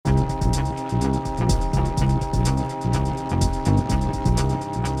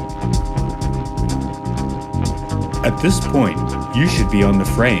At this point, you should be on the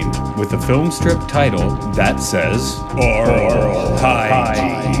frame with a film strip title that says Oral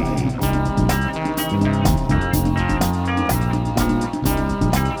Hygiene.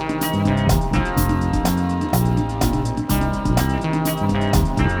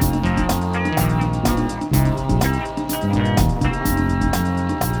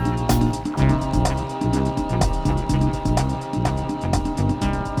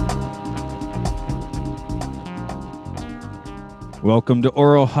 Welcome to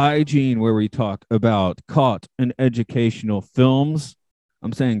Oral Hygiene, where we talk about caught and educational films.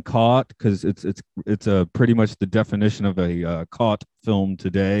 I'm saying caught because it's a pretty much the definition of a caught film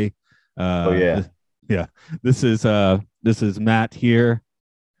today. Yeah. This is Matt here.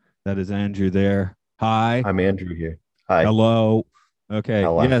 That is Andrew there. Hi. I'm Andrew here. Hi. Hello. Okay.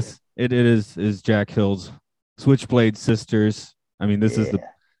 Hello. Yes, it is Jack Hill's Switchblade Sisters. I mean,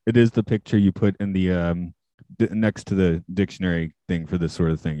 it is the picture you put in the next to the dictionary thing for this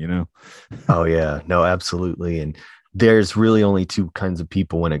sort of thing, you know? Oh yeah, no, absolutely. And there's really only two kinds of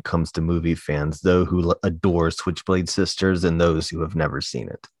people when it comes to movie fans: those who adore Switchblade Sisters and those who have never seen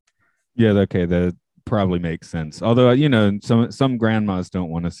it. Yeah, okay, that probably makes sense. Although, you know, some grandmas don't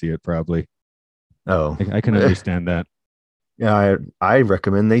want to see it. Probably. Oh, I can understand that. Yeah, I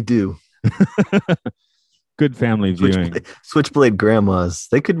recommend they do. Good family viewing. Switchblade grandmas,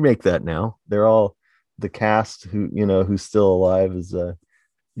 they could make that now. They're all the cast who's still alive is they're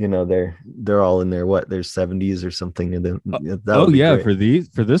all in their their 70s or something, and then for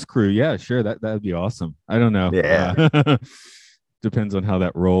this crew, yeah, sure, that would be awesome. I don't know. Yeah. Depends on how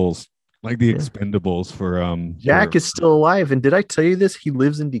that rolls. Like the Expendables for Jack is still alive, and did I tell you this? He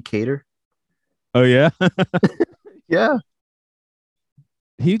lives in Decatur. Oh yeah. Yeah.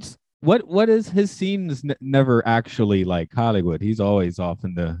 He's what is his scenes never actually like Hollywood. He's always off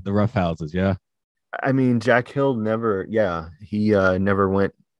in the rough houses. Yeah. I mean, Jack Hill never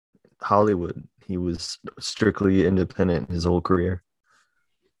went Hollywood. He was strictly independent his whole career.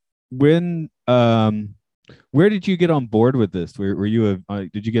 When where did you get on board with this? Were you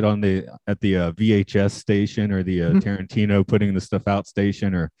did you get on at the VHS station or the Tarantino putting the stuff out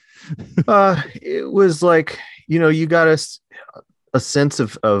station, or it was like, you got a sense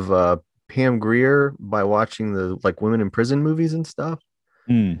of Pam Grier by watching the like women in prison movies and stuff.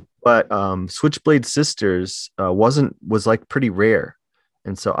 But Switchblade Sisters was like pretty rare.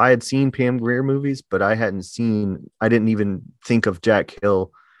 And so I had seen Pam Grier movies, but I didn't even think of Jack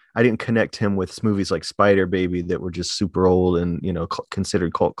Hill. I didn't connect him with movies like Spider Baby that were just super old and,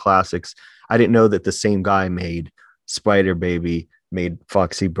 considered cult classics. I didn't know that the same guy made Spider Baby, made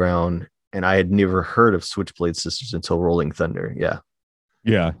Foxy Brown, and I had never heard of Switchblade Sisters until Rolling Thunder. Yeah.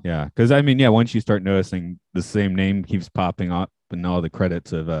 Yeah. Because I mean, yeah, once you start noticing the same name keeps popping up and all the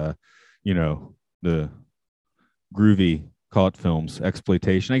credits of the groovy cult films,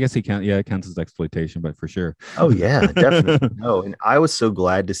 exploitation. I guess it counts as exploitation, but for sure. Oh yeah, definitely. No, and I was so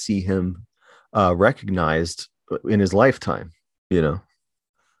glad to see him recognized in his lifetime.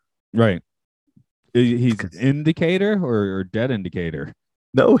 Right. He's Indicator or Dead Indicator.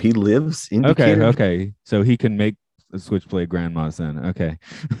 No, he lives in Decatur. Okay. So he can make a Switchblade grandmas then. Okay.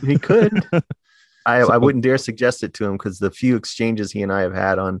 He could. I wouldn't dare suggest it to him because the few exchanges he and I have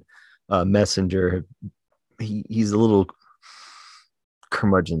had on Messenger, he's a little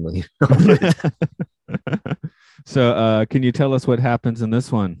curmudgeonly. So can you tell us what happens in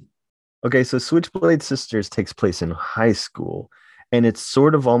this one? Okay, so Switchblade Sisters takes place in high school, and it's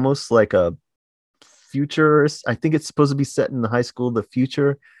sort of almost like a futurist. I think it's supposed to be set in the high school of the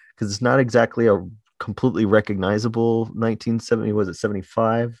future because it's not exactly a completely recognizable 1970. Was it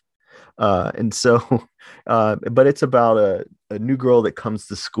 75? And so, but it's about a new girl that comes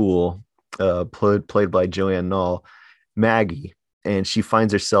to school, played by Joanne Nall, Maggie, and she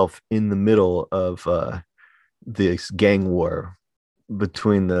finds herself in the middle of this gang war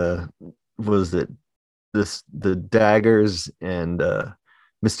between the Daggers and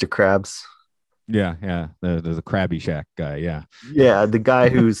Mr. Krabs. Yeah, the Krabby Shack guy. Yeah, the guy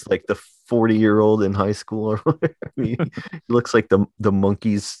who's like the 40-year-old in high school or whatever. I mean, he looks like the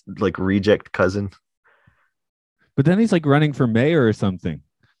monkey's like reject cousin. But then he's like running for mayor or something.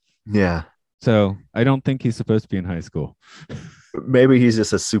 Yeah. So I don't think he's supposed to be in high school. Maybe he's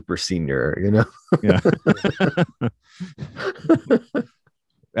just a super senior, Yeah.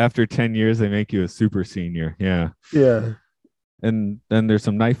 After 10 years, they make you a super senior. Yeah. Yeah. And then there's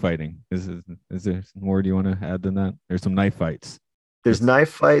some knife fighting. Is there more do you want to add than that? There's some knife fights. There's knife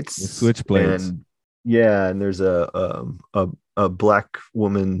fights, switchblades, and there's a black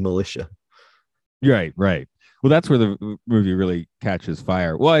woman militia. Right. Well, that's where the movie really catches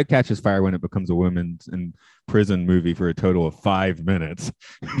fire. Well, it catches fire when it becomes a women's in prison movie for a total of 5 minutes.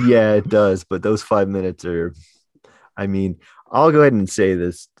 Yeah, it does. But those 5 minutes are, I mean, I'll go ahead and say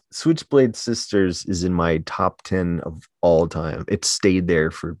this. Switchblade Sisters is in my top 10 of all time. It's stayed there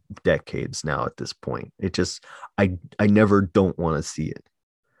for decades now at this point. It just, I never don't want to see it.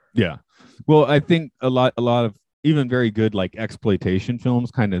 Yeah. Well, I think a lot of even very good like exploitation films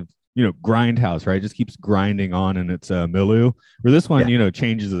kind of, grindhouse, right? Just keeps grinding on in its milieu. Where this one,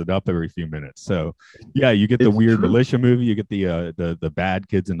 changes it up every few minutes. So, yeah, you get the weird militia movie, you get the bad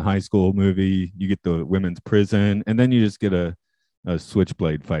kids in high school movie, you get the women's prison, and then you just get a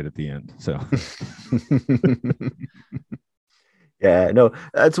switchblade fight at the end. So, yeah, no,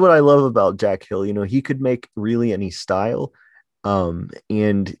 that's what I love about Jack Hill. He could make really any style,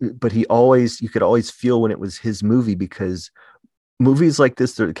 but you could always feel when it was his movie, because movies like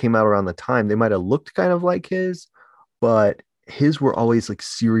this that came out around the time, they might have looked kind of like his, but his were always like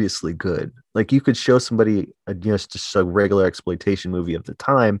seriously good. Like you could show somebody just a regular exploitation movie of the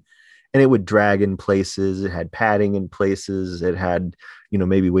time, and it would drag in places. It had padding in places. It had,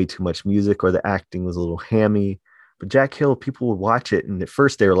 maybe way too much music, or the acting was a little hammy. But Jack Hill, people would watch it, and at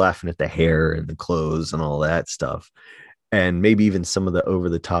first they were laughing at the hair and the clothes and all that stuff, and maybe even some of the over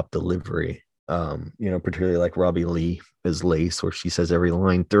the top delivery. Particularly like Robbie Lee as Lace, where she says every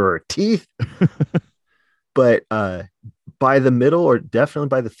line through her teeth. But by the middle, or definitely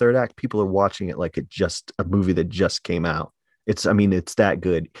by the third act, people are watching it like it just a movie that just came out. It's that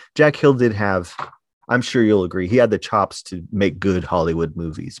good. Jack Hill did have, I'm sure you'll agree, he had the chops to make good Hollywood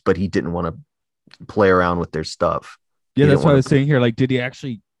movies, but he didn't want to play around with their stuff. Yeah, that's what I was saying here. Like, did he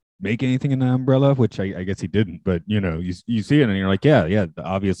actually make anything in the Umbrella? Which I guess he didn't, but you see it and you're like, yeah,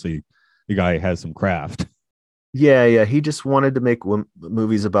 obviously the guy has some craft. Yeah. He just wanted to make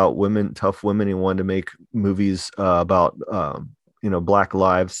movies about women, tough women. He wanted to make movies about, Black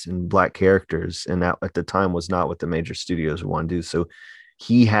lives and Black characters. And that at the time was not what the major studios wanted to do. So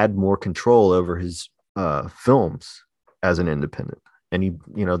he had more control over his films as an independent. And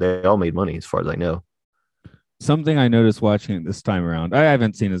they all made money as far as I know. Something I noticed watching it this time around, I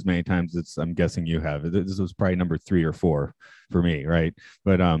haven't seen as many times as I'm guessing you have. This was probably number 3 or 4 for me, right?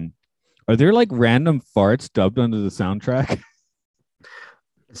 But are there like random farts dubbed under the soundtrack?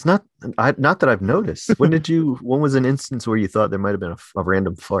 It's not that I've noticed. When was an instance where you thought there might have been a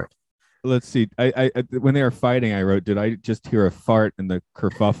random fart? Let's see. I when they were fighting, I wrote, did I just hear a fart in the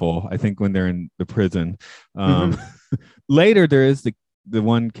kerfuffle? I think when they're in the prison. Later, there is the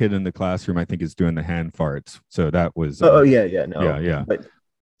one kid in the classroom, I think, is doing the hand farts. So that was. No. But,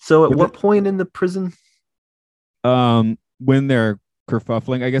 so at what point in the prison? When they're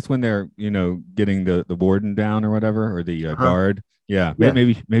kerfuffling, I guess when they're getting the warden down or whatever, or the guard. Yeah.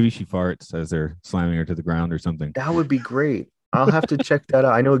 Maybe she farts as they're slamming her to the ground or something. That would be great. I'll have to check that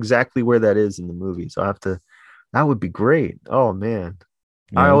out. I know exactly where that is in the movie, so that would be great. Oh man.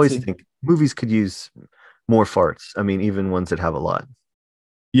 I always think movies could use more farts. I mean, even ones that have a lot.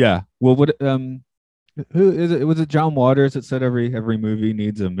 Yeah. Well, what who is it? Was it John Waters that said every movie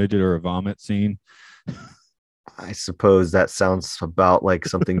needs a midget or a vomit scene? I suppose that sounds about like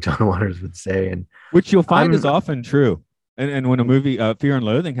something John Waters would say, and which you'll find is often true. And when a movie, Fear and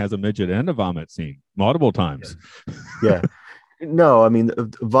Loathing, has a midget and a vomit scene multiple times. Yeah. No, I mean,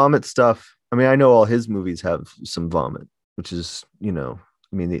 vomit stuff. I mean, I know all his movies have some vomit, which is,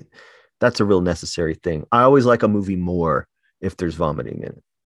 that's a real necessary thing. I always like a movie more if there's vomiting in it.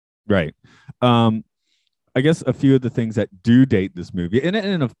 Right. I guess a few of the things that do date this movie in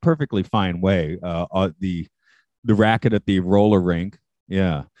a perfectly fine way, the racket at the roller rink.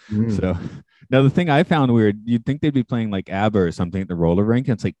 Yeah. So now the thing I found weird, you'd think they'd be playing like ABBA or something at the roller rink,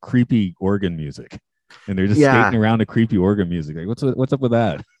 and it's like creepy organ music, and they're just skating around to creepy organ music. Like, what's up with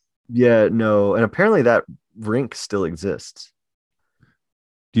that? Yeah, no. And apparently that rink still exists.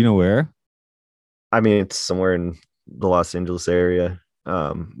 Do you know where? I mean, it's somewhere in the Los Angeles area.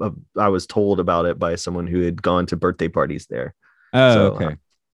 I was told about it by someone who had gone to birthday parties there. Oh, so, okay.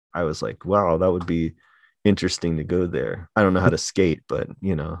 I was like, wow, that would be interesting to go there. I don't know how to skate, but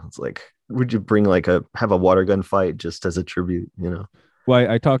it's like, would you bring have a water gun fight just as a tribute?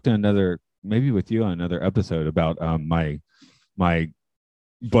 Well, I talked to maybe with you on another episode about my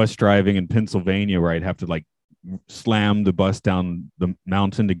bus driving in Pennsylvania, where I'd have to like slam the bus down the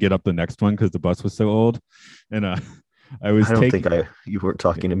mountain to get up the next one because the bus was so old, and I don't think you weren't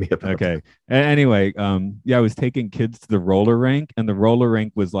talking to me about. Okay. Anyway, I was taking kids to the roller rink, and the roller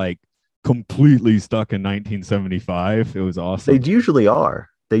rink was like completely stuck in 1975. It was awesome. They usually are.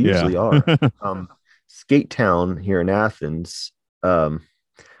 Skate Town here in Athens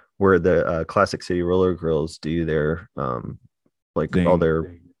where the Classic City Roller Girls do their like all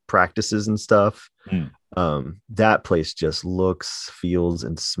their practices and stuff. That place just looks, feels,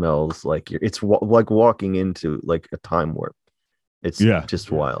 and smells like it's like walking into like a time warp. It's just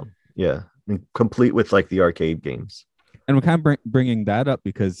wild. Yeah, and complete with like the arcade games. And we're kind of bringing that up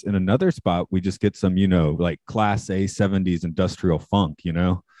because in another spot we just get some, like class A 70s industrial funk,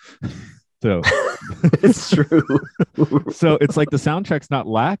 So it's true. So it's like the soundtrack's not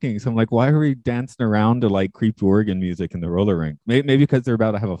lacking. So I'm like, why are we dancing around to like creepy organ music in the roller rink? Maybe because they're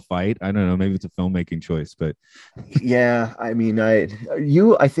about to have a fight. I don't know. Maybe it's a filmmaking choice, but yeah, I mean, I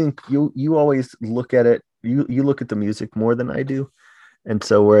think you always look at it. You look at the music more than I do. And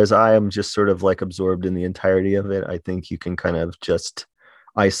so whereas I am just sort of like absorbed in the entirety of it, I think you can kind of just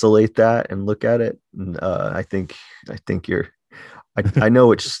isolate that and look at it. And I think you're I know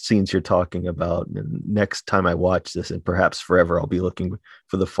which scenes you're talking about. And next time I watch this, and perhaps forever, I'll be looking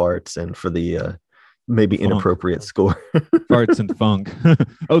for the farts and for the maybe funk. Inappropriate score. Farts and funk.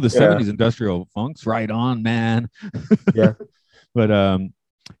 Oh, the 70s industrial funk's right on, man. Yeah. But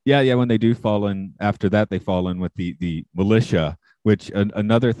when they do fall in after that, they fall in with the militia, which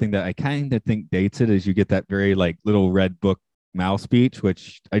another thing that I kind of think dates it is you get that very like little red book Mao speech,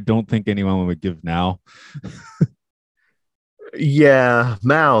 which I don't think anyone would give now. Yeah,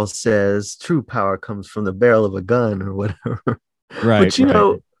 Mao says true power comes from the barrel of a gun or whatever. Right.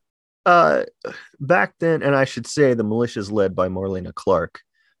 But back then, and I should say the militia is led by Marlena Clark,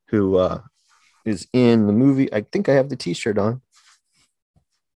 who is in the movie. I think I have the T-shirt on.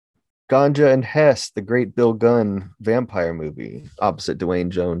 Ganja and Hess, the great Bill Gunn vampire movie, opposite Dwayne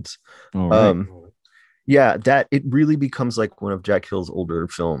Jones. Right. Yeah, that it really becomes like one of Jack Hill's older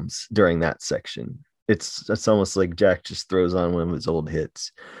films during that section. It's almost like Jack just throws on one of his old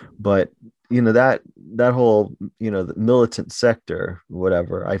hits. But that whole the militant sector,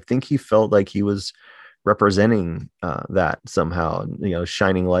 whatever, I think he felt like he was representing that somehow,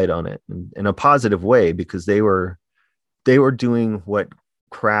 shining light on it in a positive way, because they were doing what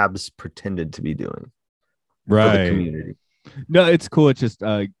Crabs pretended to be doing, right, for the community. No, it's cool. It's just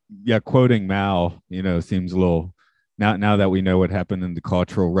quoting Mao, seems a little now that we know what happened in the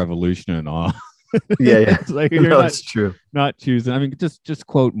Cultural Revolution and all. Yeah. It's like you're it's true. Not choosing. I mean, just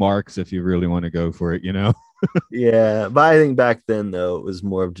quote Marx if you really want to go for it, Yeah, but I think back then though it was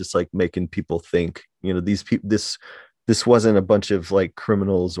more of just like making people think. These people. This wasn't a bunch of like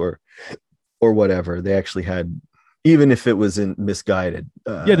criminals or whatever. They actually had. Even if it was misguided.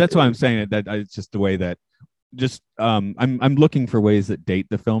 That's why I'm saying that it's just the way that I'm looking for ways that date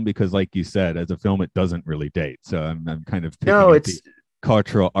the film, because like you said, as a film, it doesn't really date. So I'm kind of picking at the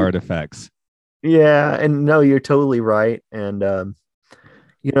cultural artifacts. Yeah. And no, you're totally right. And, I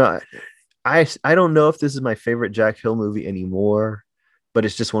don't know if this is my favorite Jack Hill movie anymore, but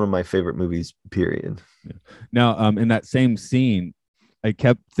it's just one of my favorite movies, period. Yeah. Now, in that same scene, I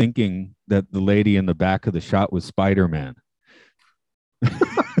kept thinking that the lady in the back of the shot was Spider-Man.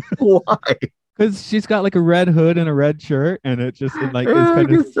 Why? Because she's got like a red hood and a red shirt, and it just is kind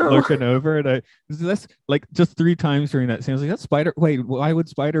of looking over. And that's like just 3 times during that scene. I was like, "That's Spider. Wait, why would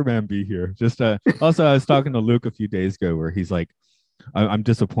Spider-Man be here?" Just also, I was talking to Luke a few days ago where he's like, "I'm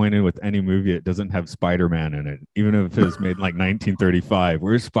disappointed with any movie that doesn't have Spider-Man in it, even if it was made in like 1935.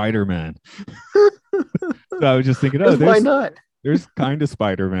 Where's Spider-Man?" So I was just thinking, why not? There's kind of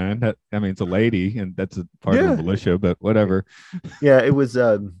Spider-Man. It's a lady, and that's a part of the militia, but whatever. Yeah, it was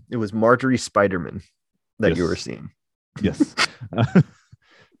Marjorie Spiderman that you were seeing. Yes.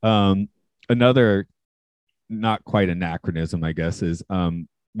 Another not quite anachronism, I guess, is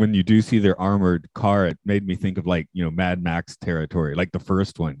when you do see their armored car, it made me think of like, Mad Max territory, like the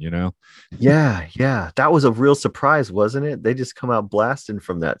first one, Yeah. That was a real surprise, wasn't it? They just come out blasting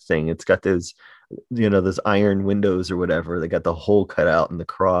from that thing. It's got those those iron windows or whatever. They got the hole cut out in the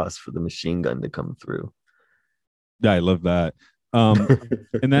cross for the machine gun to come through. Yeah, I love that.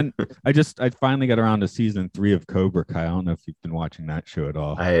 And then I finally got around to season 3 of Cobra Kai. I don't know if you've been watching that show at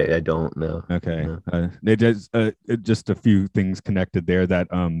all. I don't know. Okay. No. They just a few things connected there that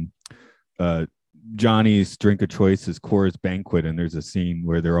Johnny's drink of choice is Coors Banquet, and there's a scene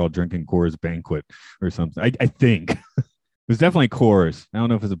where they're all drinking Coors Banquet or something. I think it was definitely Coors. I don't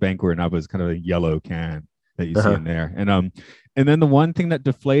know if it's a banquet or not, but it's kind of a yellow can that you see in there. And then the one thing that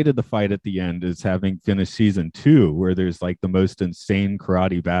deflated the fight at the end is having finished season 2, where there's like the most insane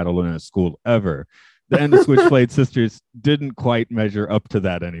karate battle in a school ever. The end of Switchblade Sisters didn't quite measure up to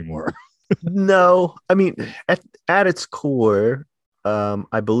that anymore. No, I mean, at its core,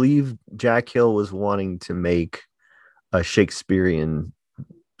 I believe Jack Hill was wanting to make a Shakespearean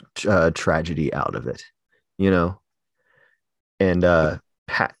tragedy out of it, and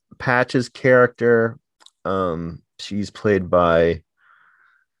Patch's character, she's played by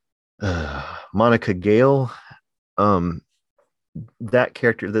Monica Gale. That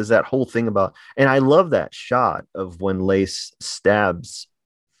character, there's that whole thing about, and I love that shot of when Lace stabs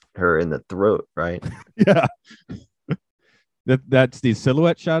her in the throat, right? Yeah. That's the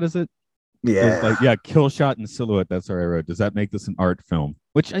silhouette shot, is it? Yeah. Like, yeah, kill shot and silhouette. That's what I wrote. Does that make this an art film?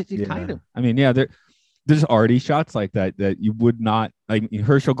 Which kind of, I mean, yeah, there's already shots like that you would not, like,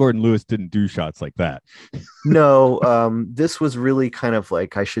 Herschel Gordon Lewis didn't do shots like that. No, this was really kind of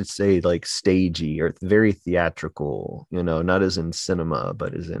like, I should say, like stagey or very theatrical, not as in cinema,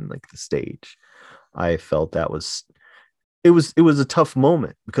 but as in like the stage. I felt that it was a tough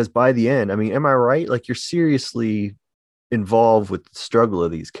moment, because by the end, I mean, am I right? Like, you're seriously involved with the struggle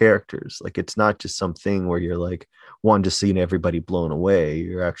of these characters. Like, it's not just something where you're like one just seeing everybody blown away.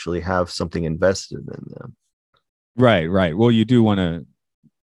 You actually have something invested in them. Right. Well, you do want to,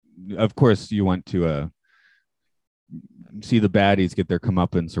 of course, you want to see the baddies get their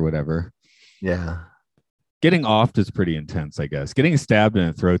comeuppance or whatever. Yeah. Getting offed is pretty intense, I guess. Getting stabbed in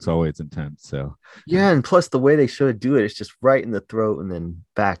the throat's always intense. So yeah, and plus the way they should do it's just right in the throat and then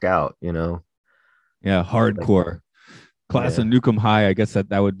back out. Yeah, hardcore. Class of Nukem High. I guess that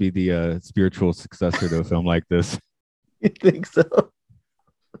would be the spiritual successor to a film like this. You think so?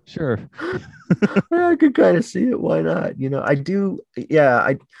 Sure. I could kind of see it. Why not? I do.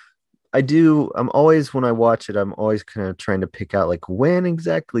 Yeah, I do. I'm always, when I watch it, I'm always kind of trying to pick out, like, when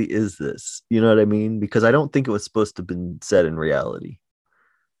exactly is this? You know what I mean? Because I don't think it was supposed to have been set in reality.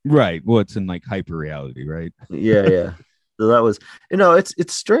 Right. Well, it's in like hyper reality, right? Yeah. So that was,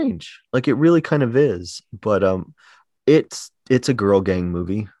 it's strange. Like, it really kind of is. But it's a girl gang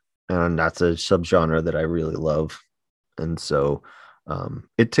movie, and that's a subgenre that I really love. And so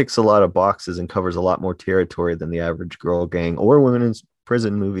it ticks a lot of boxes and covers a lot more territory than the average girl gang or women in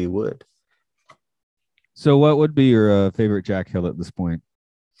prison movie would. So what would be your favorite Jack Hill at this point?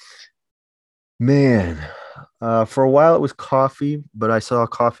 Man, for a while it was Coffee, but I saw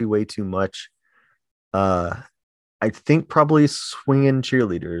Coffee way too much. I think probably Swinging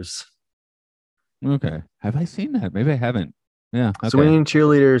Cheerleaders. Okay. Have I seen that? Maybe I haven't. Yeah. Okay. Swinging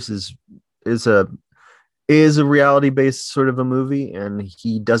Cheerleaders is a reality-based sort of a movie, and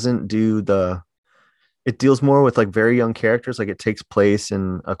he doesn't do it deals more with like very young characters. Like, it takes place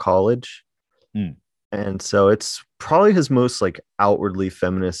in a college. And so it's probably his most like outwardly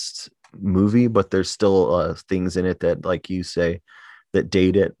feminist movie, but there's still things in it that, like you say, that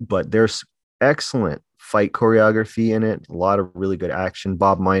date it. But there's excellent fight choreography in it, a lot of really good action.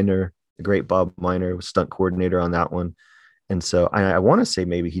 Bob Miner, the great Bob Miner, was stunt coordinator on that one. And so I want to say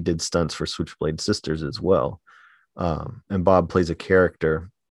maybe he did stunts for Switchblade Sisters as well. And Bob plays a character.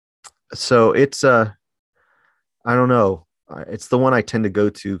 So it's I don't know. It's the one I tend to go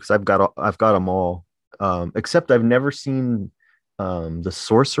to because I've got them all. Except I've never seen The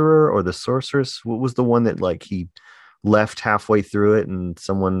Sorcerer or The Sorceress. What was the one that, like, he left halfway through it and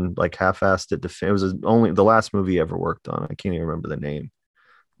someone like half-assed it to it was only the last movie he ever worked on. I can't even remember the name.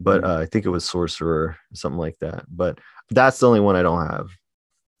 But I think it was Sorcerer, something like that. But that's the only one I don't have,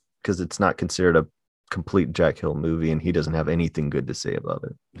 because it's not considered a complete Jack Hill movie, and he doesn't have anything good to say about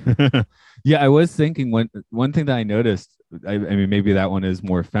it. Yeah, I was thinking one thing that I noticed, I mean, maybe that one is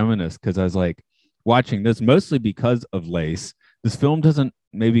more feminist, because I was like watching this mostly because of Lace. This film doesn't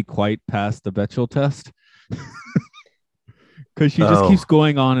maybe quite pass the Bechdel test. Because she just keeps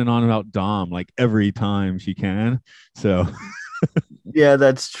going on and on about Dom like every time she can. So yeah,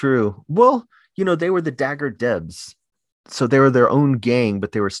 that's true. Well, they were the Dagger Debs. So they were their own gang,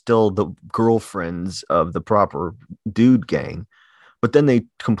 but they were still the girlfriends of the proper dude gang. But then they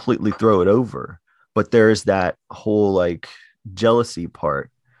completely throw it over. But there's that whole like jealousy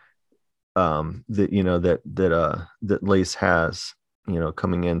part that Lace has,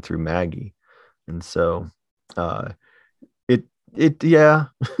 coming in through Maggie. And so yeah.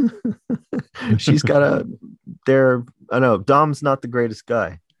 She's got I know Dom's not the greatest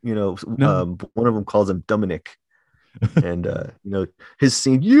guy. No. One of them calls him Dominic. And his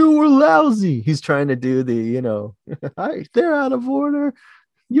scene, you were lousy. He's trying to do the they're out of order,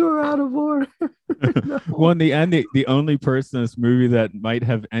 you're out of order. No. Well, in the end, the only person in this movie that might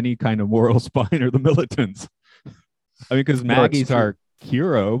have any kind of moral spine are the militants. I mean, because Maggie's our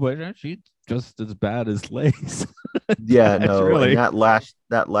hero, but she's just as bad as Lace. Yeah, no, really. And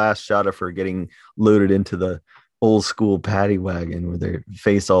that last shot of her getting loaded into the old school paddy wagon with their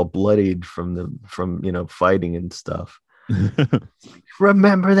face all bloodied from fighting and stuff.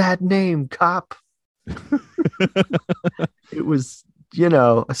 Remember that name, cop. It was,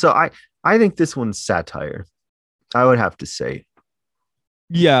 so I think this one's satire. I would have to say,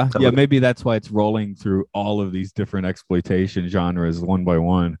 Yeah, yeah, maybe that's why it's rolling through all of these different exploitation genres one by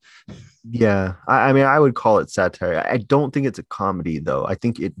one. Yeah, I mean, I would call it satire. I don't think it's a comedy though. I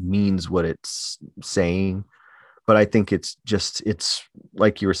think it means what it's saying, but I think it's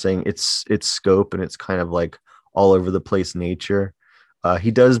like you were saying, it's scope and it's kind of like all over the place nature.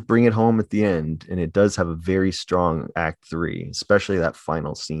 He does bring it home at the end, and it does have a very strong act three, especially that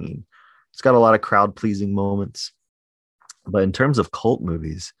final scene. It's got a lot of crowd pleasing moments. But in terms of cult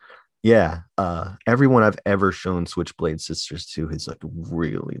movies, yeah, everyone I've ever shown Switchblade Sisters to has like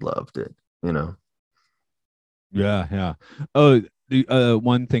really loved it. You know, Yeah, yeah. Oh, the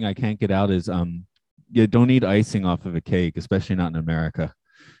one thing I can't get out is you don't need icing off of a cake, especially not in America.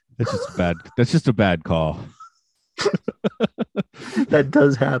 That's just a bad call. that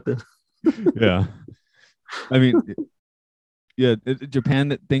does happen. Yeah. I mean, yeah, Japan,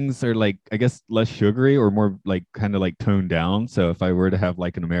 that things are like, I guess, less sugary or more like kind of like toned down. So if I were to have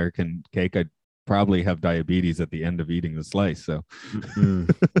like an American cake, I'd probably have diabetes at the end of eating the slice. So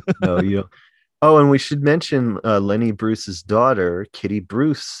No, you. Oh, and we should mention Lenny Bruce's daughter, Kitty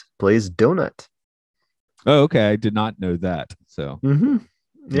Bruce, plays Donut. Oh, okay. I did not know that. So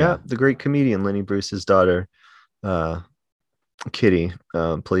yeah, the great comedian Lenny Bruce's daughter, uh, Kitty,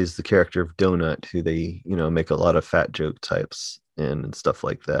 plays the character of Donut, who they, make a lot of fat joke types and stuff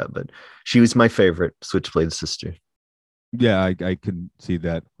like that. But she was my favorite Switchblade sister. Yeah, I can see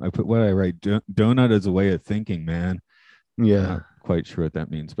that. I put what I write. Donut is a way of thinking, man. Yeah, I'm not quite sure what that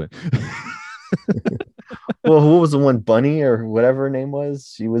means, but well, who was the one, Bunny or whatever her name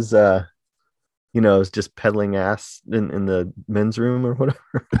was? She was was just peddling ass in the men's room or whatever.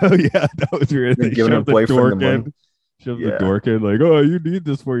 Oh yeah, that was really giving her boyfriend the money. Shove the dork in, like, oh, you need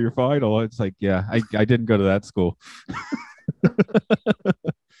this for your final. It's like, yeah, I didn't go to that school.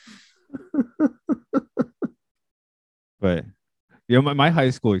 But my high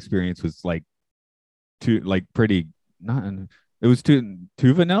school experience was like pretty not. It was too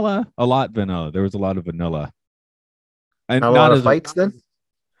vanilla, a lot vanilla. There was a lot of vanilla, and not a lot of fights then.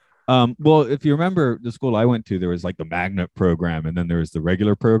 Well, if you remember the school I went to, there was like the magnet program, and then there was the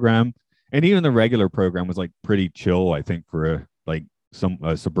regular program, and even the regular program was like pretty chill, I think, for some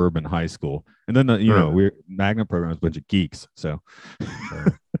suburban high school. And then we're magnet program was a bunch of geeks. So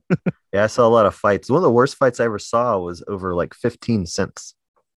yeah, I saw a lot of fights. One of the worst fights I ever saw was over like 15 cents.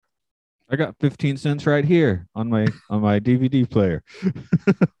 I got 15 cents right here on my DVD player.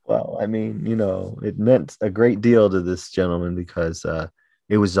 Well, I mean, it meant a great deal to this gentleman because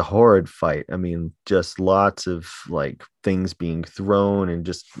it was a horrid fight. I mean, just lots of like things being thrown and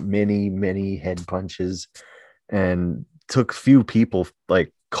just many, many head punches, and took few people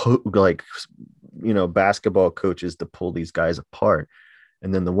basketball coaches to pull these guys apart.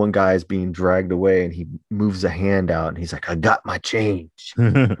 And then the one guy is being dragged away, and he moves a hand out, and he's like, "I got my change."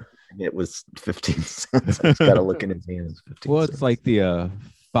 It was 15 cents. I just got to look in his hands. Well, it's like the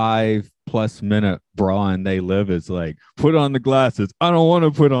 5+ minute brawl, and They Live is like, put on the glasses. I don't want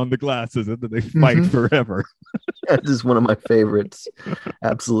to put on the glasses, and then they fight forever. That is one of my favorites.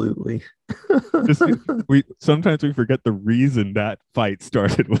 Absolutely. Sometimes we forget the reason that fight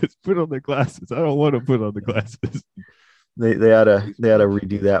started was put on the glasses. I don't want to put on the glasses. They ought to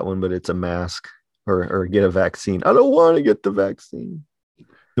redo that one, but it's a mask or get a vaccine. I don't want to get the vaccine.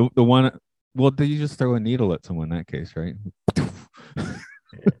 The one, well, you just throw a needle at someone in that case, right?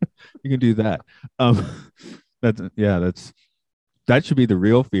 You can do that. That should be the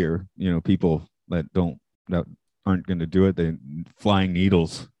real fear. People that aren't going to do it. They flying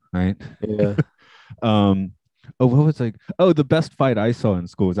needles, right? Yeah. The best fight I saw in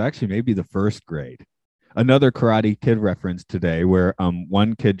school was actually maybe the first grade. Another Karate Kid reference today, where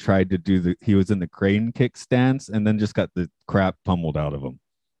one kid tried to he was in the crane kick stance and then just got the crap pummeled out of him.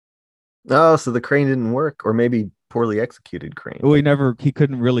 Oh, so the crane didn't work, or maybe poorly executed crane. Well, he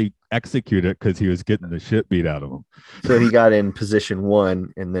couldn't really execute it because he was getting the shit beat out of him. So he got in position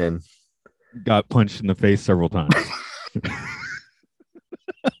one and then got punched in the face several times.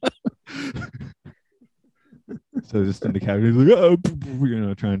 So just in the cabin, he's like,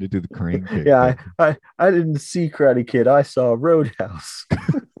 trying to do the crane kick. Yeah, I didn't see Karate Kid. I saw Roadhouse.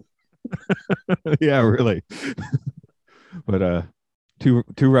 Yeah, really. But two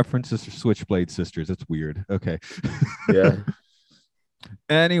references to Switchblade Sisters. It's weird. Okay. Yeah.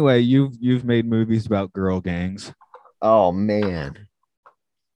 Anyway, you've made movies about girl gangs. Oh man.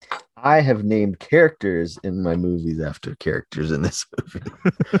 I have named characters in my movies after characters in this movie.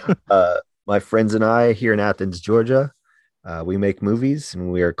 My friends and I here in Athens, Georgia, we make movies,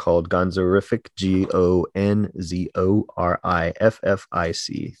 and we are called Gonzoriffic, Gonzoriffic.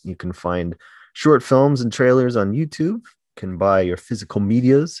 You can find short films and trailers on YouTube. can buy your physical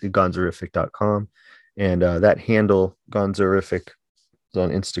medias at gonzorific.com. And that handle, Gonzorific, is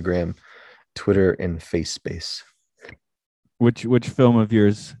on Instagram, Twitter, and FaceSpace. Which film of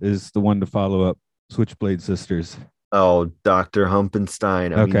yours is the one to follow up Switchblade Sisters? Oh, Dr.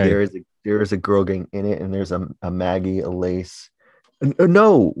 Humpenstein. I Okay. mean, there is a girl gang in it, and there's a Maggie, a Lace.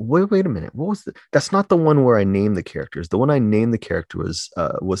 No, wait a minute. What was that's not the one where I named the characters. The one I named the character was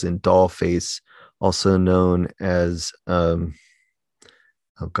in Dollface, also known as oh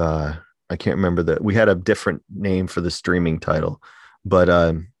god, I can't remember that. We had a different name for the streaming title,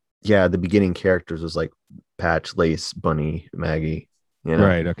 but yeah, the beginning characters was like Patch, Lace, Bunny, Maggie. You know?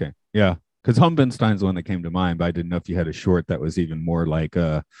 Right. Okay. Yeah. Because Humpenstein's the one that came to mind, but I didn't know if you had a short that was even more like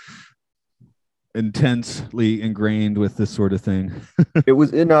intensely ingrained with this sort of thing. it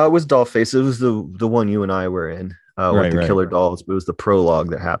was Dollface. It was the one you and I were in with the killer dolls, but it was the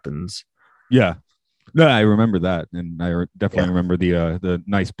prologue that happens. Yeah. No, I remember that, and I definitely remember the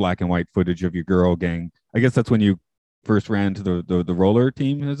nice black and white footage of your girl gang. I guess that's when you first ran to the roller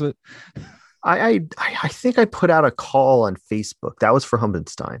team, is it? I think I put out a call on Facebook. That was for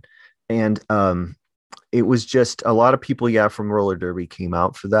Humpenstein, and it was just a lot of people, from roller derby came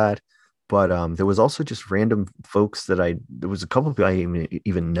out for that. But there was also just random folks there was a couple of people I didn't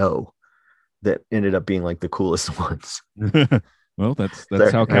even know that ended up being like the coolest ones. Well, that's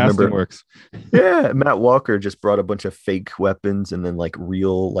how casting works. Yeah, Matt Walker just brought a bunch of fake weapons and then like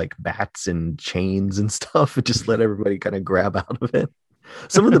real like bats and chains and stuff, and just let everybody kind of grab out of it.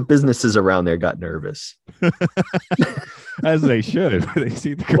 Some of the businesses around there got nervous, as they should. They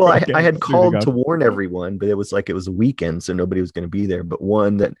see the well, I had called to warn everyone, but it was a weekend, so nobody was going to be there. But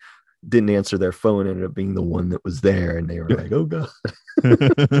one that didn't answer their phone ended up being the one that was there, and they were like, "Oh god."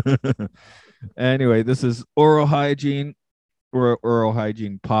 Anyway, this is Oral Hygiene or Oral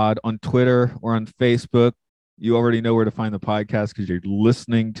Hygiene Pod on Twitter or on Facebook. You already know where to find the podcast because you're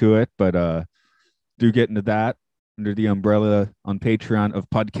listening to it, but do get into that under the umbrella on Patreon of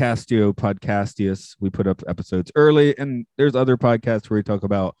Podcastius. We put up episodes early, and there's other podcasts where we talk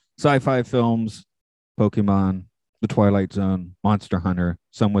about sci-fi films, Pokemon, The Twilight Zone, Monster Hunter,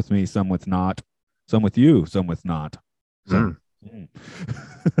 some with me, some with not, some with you, some with not.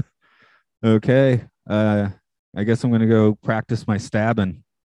 Okay. I guess I'm going to go practice my stabbing.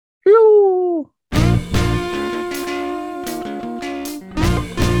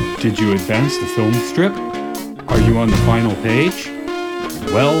 Did you advance the film strip? Are you on the final page?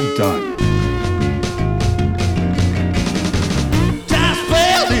 Well done. Time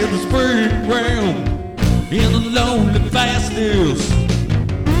fell in the spring ground in the lonely fastness.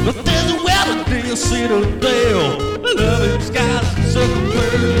 But there's a well-built citadel, loving skies, circle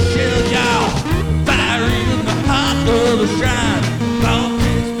shell, y'all. Fire in the heart of the shrine,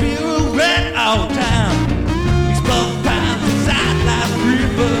 politics feel red all the time. These blood pines inside like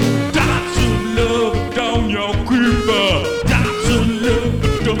creeper, dots of love down your creeper, dots of love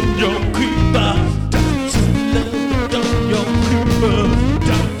down your creeper, dots of love down your creeper,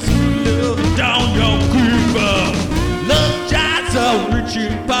 dots of love down your creeper. Love giants are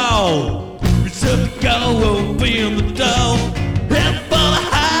reaching ball, it's up to go open the door.